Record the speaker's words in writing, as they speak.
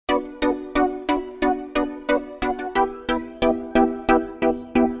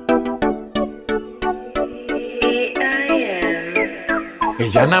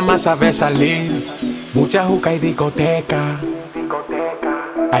Ella nada más sabe salir, mucha juca y discoteca.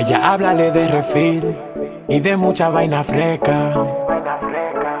 A ella háblale de refil y de mucha vaina fresca.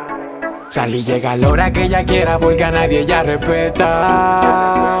 Sal y llega a la hora que ella quiera porque a nadie ella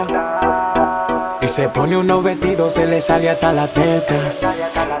respeta. Y se pone unos vestidos, se le sale hasta la teta.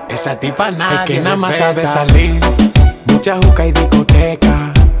 Esa tipa nadie es que nada más sabe salir, mucha juca y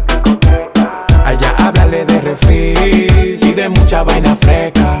discoteca. Allá háblale de refil y de mucha vaina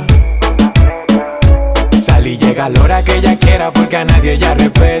fresca. Sal y llega a la hora que ella quiera porque a nadie ella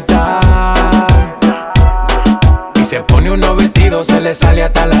respeta. Y se pone unos vestidos, se le sale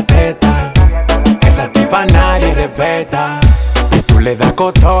hasta la teta. Esa tipa nadie respeta. Y tú le das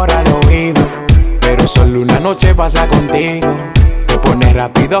cotor al oído, pero solo una noche pasa contigo. Te pone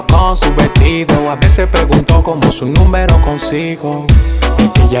rápido con su vestido. A veces pregunto cómo su número consigo. Es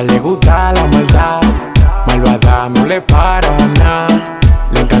que a ella le gusta la maldad, malvada no le para nada.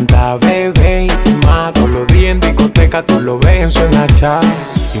 Le encanta beber y fumar, todos los días en discoteca tú lo ves en su Snapchat.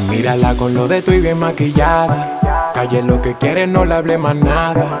 Y mírala con lo de tú y bien maquillada. Calle lo que quiere, no le hable más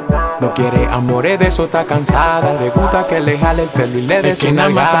nada. No quiere amores, de eso está cansada. Le gusta que le jale el pelo y le dé su nalgada. Es que nada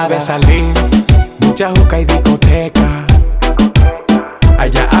más sabe salir, mucha juca y discoteca.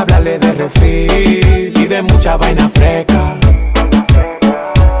 Allá háblale de refil y de mucha vaina fresca.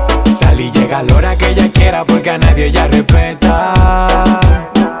 Sal y llega a la hora que ella quiera porque a nadie ella respeta.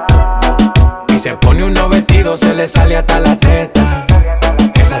 Y se pone unos vestidos, se le sale hasta la teta.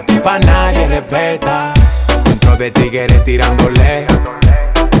 Esa tipa nadie respeta. Dentro de tigres tirándole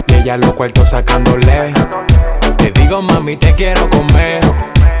y ella los cuartos sacándole. Te digo mami te quiero comer,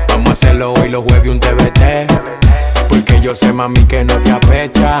 vamos a hacerlo hoy los jueves y un TBT. Porque yo sé mami que no te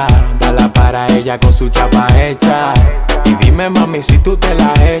apecha. Dala para ella con su chapa hecha. Y dime mami si tú te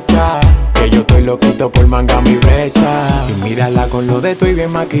la echas, que yo estoy loquito por manga mi brecha. Y mírala con lo de tú y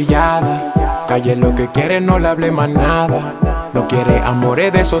bien maquillada. Calle lo que quiere, no le hable más nada. No quiere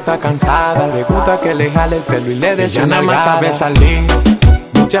amores, de eso está cansada. Le gusta que le jale el pelo y le dé su nalgada. Ella nada más sabe salir,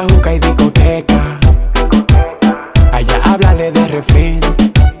 mucha juca y discoteca. Allá háblale de refil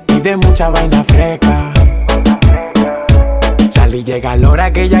y de mucha vaina fresca. Sal y llega a la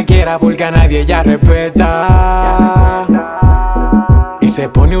hora que ella quiera porque a nadie ella respeta. Y se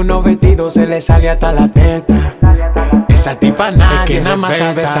pone unos vestidos, se le sale hasta la teta. Esa tipa nadie es que nada más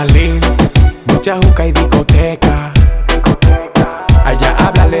sabe salir, mucha juca y discoteca. Allá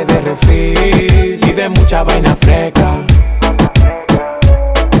háblale de refil y de mucha vaina fresca.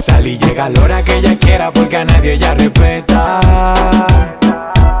 Sal y llega a la hora que ella quiera porque a nadie ella respeta.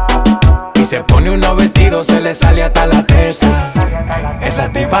 Y se pone unos vestidos, se le sale hasta la teta. Esa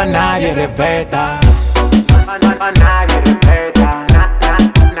tipa nadie respeta. Nadie respeta.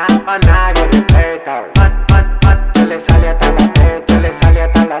 Nadie respeta. Se le sale hasta la teta. Se le sale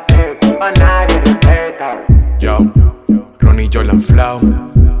hasta la teta. Nadie respeta. Yo, Ronny Jordan Flow.